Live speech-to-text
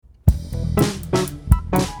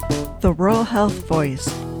The Rural Health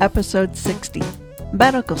Voice, Episode 60,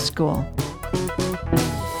 Medical School.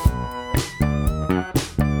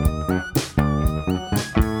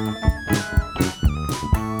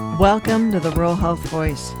 Welcome to the Rural Health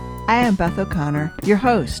Voice. I am Beth O'Connor, your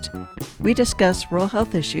host. We discuss rural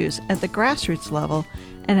health issues at the grassroots level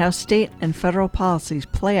and how state and federal policies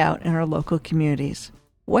play out in our local communities.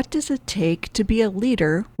 What does it take to be a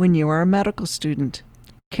leader when you are a medical student?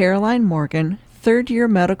 Caroline Morgan, third-year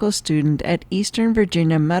medical student at Eastern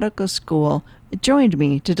Virginia Medical School, joined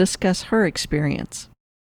me to discuss her experience.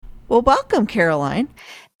 Well, welcome, Caroline.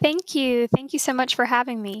 Thank you. Thank you so much for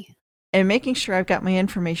having me. And making sure I've got my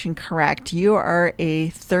information correct, you are a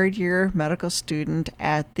third-year medical student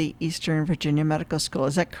at the Eastern Virginia Medical School.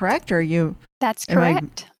 Is that correct? Or are you? That's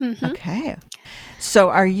correct. Okay. So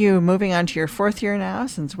are you moving on to your fourth year now,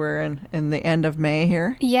 since we're in the end of May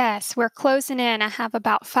here? Yes, we're closing in. I have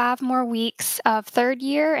about 5 more weeks of third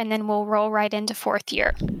year, and then we'll roll right into fourth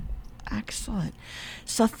year. Excellent.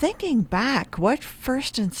 So thinking back, what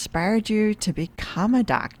first inspired you to become a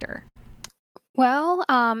doctor? Well,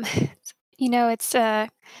 it's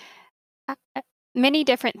many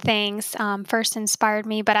different things first inspired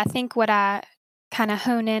me, but I think what I kind of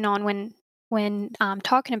hone in on when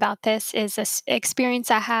talking about this is this experience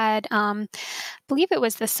I had. I believe it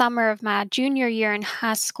was the summer of my junior year in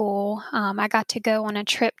high school. I got to go on a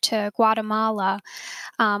trip to Guatemala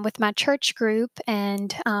with my church group,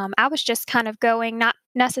 and I was just kind of going, not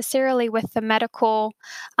necessarily with the medical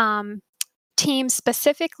team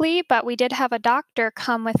specifically, but we did have a doctor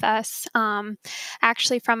come with us,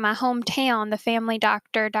 actually from my hometown, the family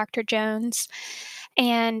doctor, Dr. Jones.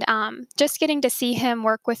 And just getting to see him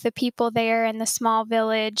work with the people there in the small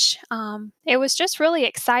village, it was just really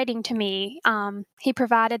exciting to me. He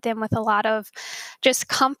provided them with a lot of just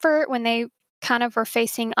comfort when they kind of were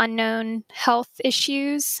facing unknown health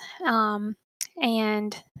issues.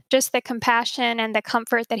 And just the compassion and the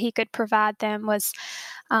comfort that he could provide them was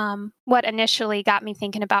what initially got me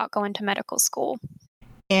thinking about going to medical school.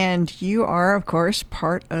 And you are, of course,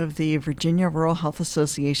 part of the Virginia Rural Health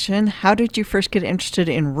Association. How did you first get interested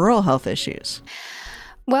in rural health issues?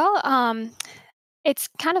 Well, it's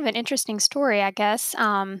kind of an interesting story, I guess.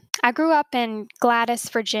 I grew up in Gladys,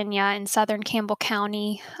 Virginia, in southern Campbell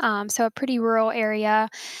County, so a pretty rural area.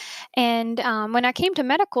 And when I came to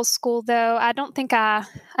medical school, though, I don't think I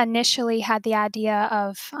initially had the idea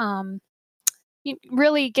of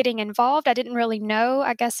really getting involved. I didn't really know,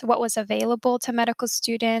 I guess, what was available to medical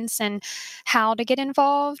students and how to get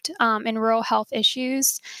involved in rural health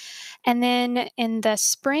issues. And then in the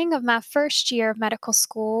spring of my first year of medical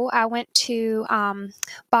school, I went to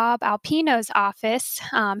Bob Alpino's office.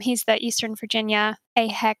 He's the Eastern Virginia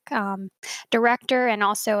AHEC director and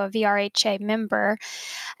also a VRHA member.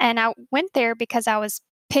 And I went there because I was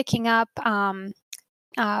picking up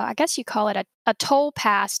I guess you call it a toll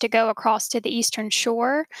pass to go across to the Eastern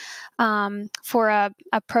Shore for a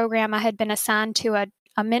program I had been assigned to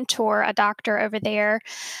a mentor, a doctor over there.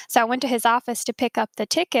 So I went to his office to pick up the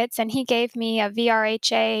tickets, and he gave me a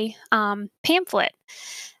VRHA pamphlet.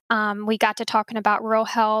 We got to talking about rural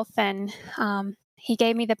health, and he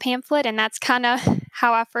gave me the pamphlet, and that's kind of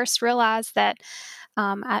how I first realized that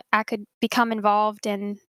I could become involved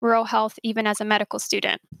in rural health even as a medical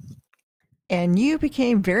student. And you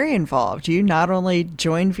became very involved. You not only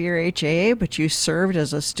joined VRHA, but you served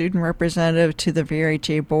as a student representative to the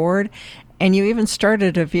VRHA Board, and you even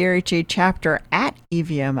started a VRHA chapter at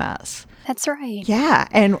EVMS. That's right. Yeah,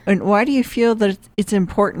 and why do you feel that it's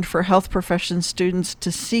important for health profession students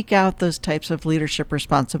to seek out those types of leadership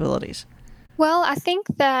responsibilities? Well, I think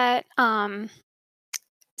that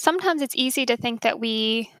sometimes it's easy to think that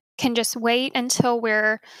we can just wait until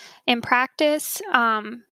we're in practice.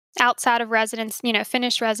 Outside of residence,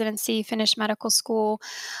 finish residency, finish medical school,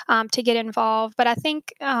 to get involved. But I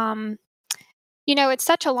think, it's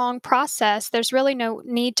such a long process. There's really no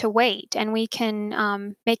need to wait, and we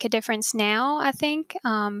can make a difference now, I think,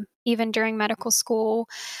 even during medical school.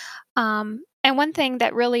 And one thing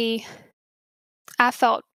that really I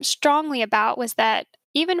felt strongly about was that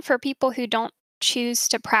even for people who don't choose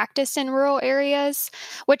to practice in rural areas,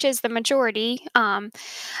 which is the majority,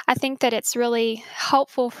 I think that it's really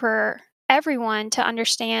helpful for everyone to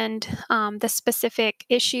understand the specific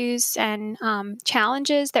issues and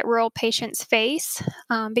challenges that rural patients face,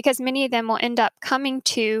 because many of them will end up coming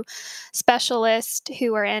to specialists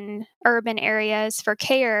who are in urban areas for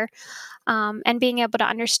care, and being able to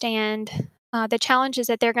understand the challenges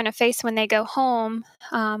that they're going to face when they go home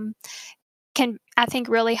can, I think,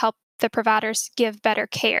 really help the providers give better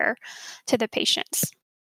care to the patients.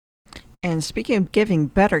 And speaking of giving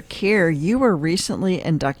better care, you were recently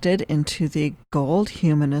inducted into the Gold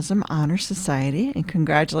Humanism Honor Society, and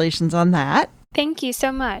congratulations on that. Thank you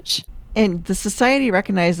so much. And the society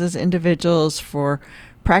recognizes individuals for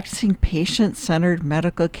practicing patient-centered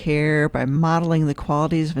medical care by modeling the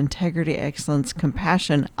qualities of integrity, excellence,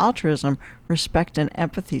 compassion, altruism, respect, and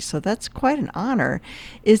empathy. So that's quite an honor.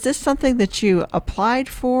 Is this something that you applied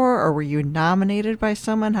for, or were you nominated by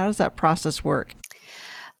someone? How does that process work?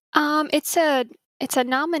 It's a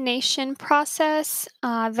nomination process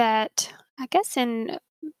that I guess in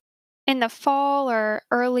the fall or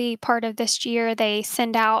early part of this year, they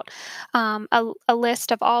send out a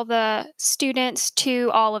list of all the students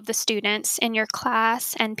to all of the students in your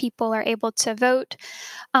class, and people are able to vote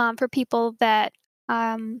for people that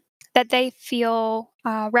they feel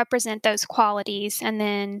represent those qualities, and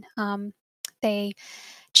then they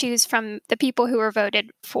choose from the people who were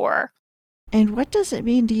voted for. And what does it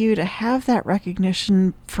mean to you to have that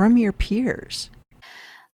recognition from your peers?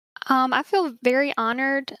 I feel very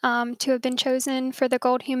honored to have been chosen for the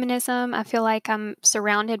Gold Humanism. I feel like I'm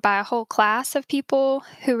surrounded by a whole class of people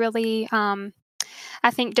who really,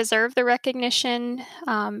 I think, deserve the recognition.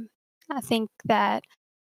 I think that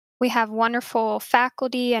we have wonderful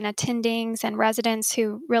faculty and attendings and residents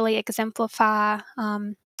who really exemplify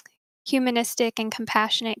humanistic and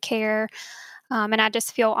compassionate care. And I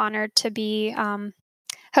just feel honored to be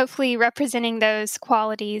hopefully representing those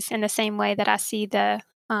qualities in the same way that I see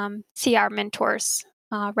our mentors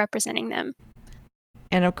representing them.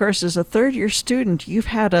 And of course, as a third year student, you've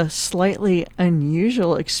had a slightly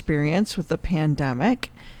unusual experience with the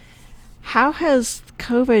pandemic. How has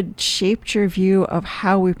COVID shaped your view of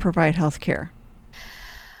how we provide healthcare?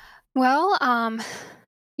 Well,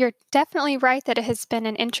 you're definitely right that it has been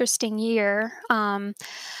an interesting year.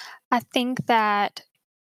 I think that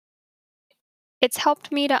it's helped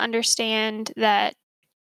me to understand that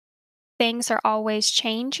things are always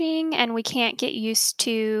changing and we can't get used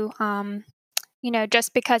to,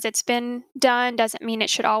 just because it's been done doesn't mean it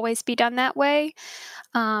should always be done that way.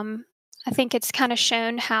 Um, I think it's kind of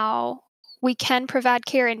shown how we can provide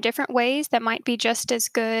care in different ways that might be just as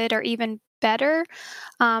good or even better.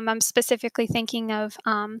 I'm specifically thinking of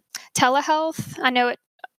telehealth. I know it,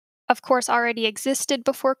 of course, already existed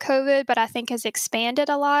before COVID, but I think has expanded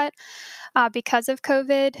a lot because of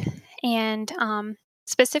COVID. And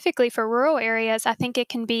specifically for rural areas, I think it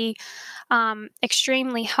can be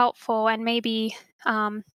extremely helpful. And maybe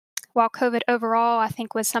while COVID overall, I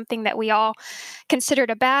think, was something that we all considered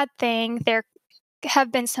a bad thing, there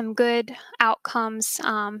have been some good outcomes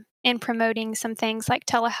in promoting some things like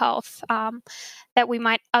telehealth that we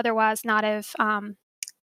might otherwise not have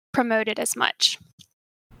promoted as much.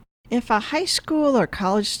 If a high school or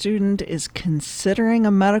college student is considering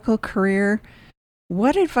a medical career,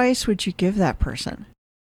 what advice would you give that person?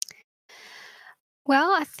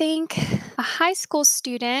 Well, I think a high school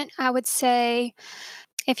student, I would say,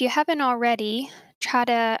 if you haven't already, try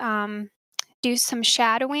to do some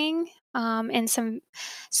shadowing in some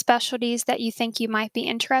specialties that you think you might be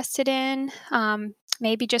interested in.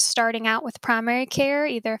 Maybe just starting out with primary care,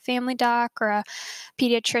 either a family doc or a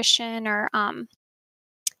pediatrician or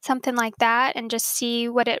something like that, and just see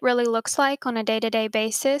what it really looks like on a day to day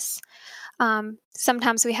basis.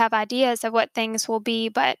 Sometimes we have ideas of what things will be,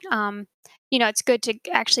 but it's good to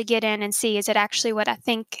actually get in and see, is it actually what I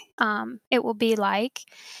think it will be like?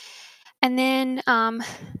 And then,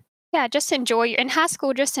 yeah, just in high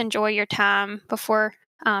school, just enjoy your time before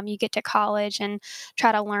you get to college and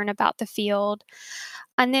try to learn about the field.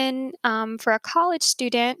 And then for a college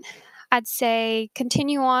student, I'd say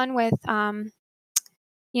continue on with,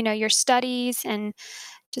 your studies and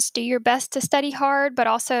just do your best to study hard, but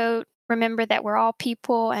also remember that we're all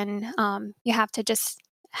people, and you have to just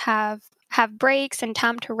have breaks and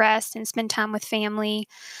time to rest and spend time with family.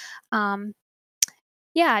 Um,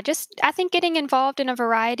 yeah, just I think getting involved in a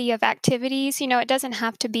variety of activities. It doesn't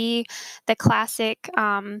have to be the classic.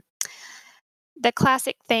 The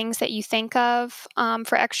classic things that you think of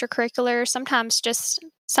for extracurriculars, sometimes just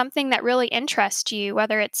something that really interests you,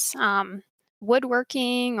 whether it's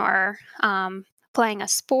woodworking or playing a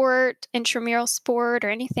sport, intramural sport, or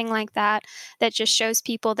anything like that, that just shows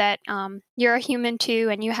people that you're a human too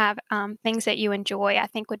and you have things that you enjoy, I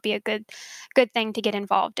think would be a good thing to get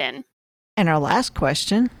involved in. And our last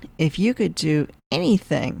question, if you could do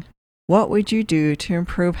anything, what would you do to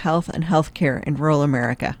improve health and healthcare in rural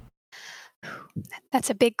America? That's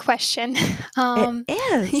a big question. It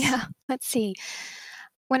is. Yeah, let's see.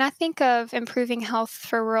 When I think of improving health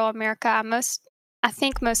for rural America, I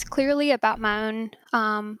think most clearly about my own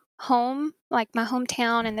home, like my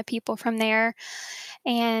hometown and the people from there.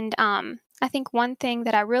 And I think one thing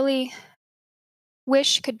that I really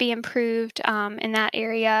wish could be improved in that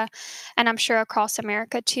area, and I'm sure across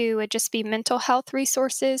America too, would just be mental health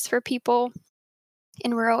resources for people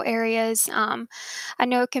in rural areas. I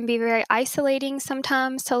know it can be very isolating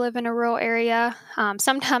sometimes to live in a rural area.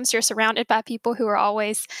 Sometimes you're surrounded by people who are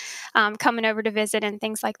always coming over to visit and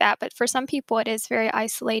things like that. But for some people, it is very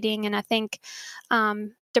isolating. And I think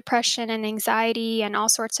depression and anxiety and all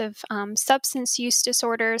sorts of substance use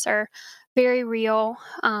disorders are very real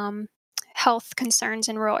health concerns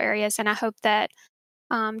in rural areas. And I hope that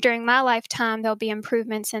during my lifetime, there'll be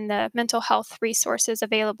improvements in the mental health resources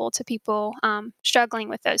available to people struggling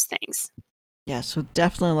with those things. Yeah, so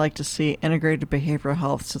definitely like to see integrated behavioral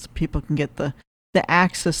health so that people can get the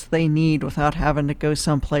access they need without having to go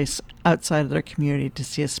someplace outside of their community to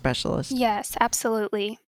see a specialist. Yes,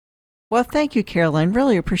 absolutely. Well, thank you, Caroline.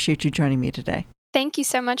 Really appreciate you joining me today. Thank you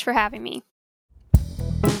so much for having me.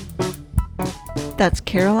 That's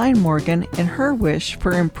Caroline Morgan and her wish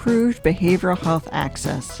for improved behavioral health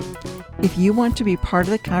access. If you want to be part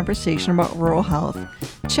of the conversation about rural health,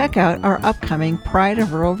 check out our upcoming Pride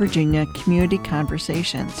of Rural Virginia Community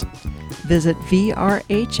Conversations. Visit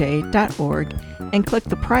VRHA.org and click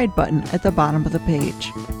the Pride button at the bottom of the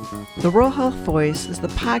page. The Rural Health Voice is the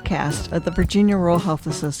podcast of the Virginia Rural Health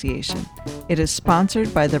Association. It is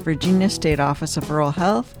sponsored by the Virginia State Office of Rural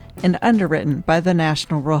Health and underwritten by the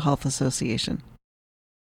National Rural Health Association.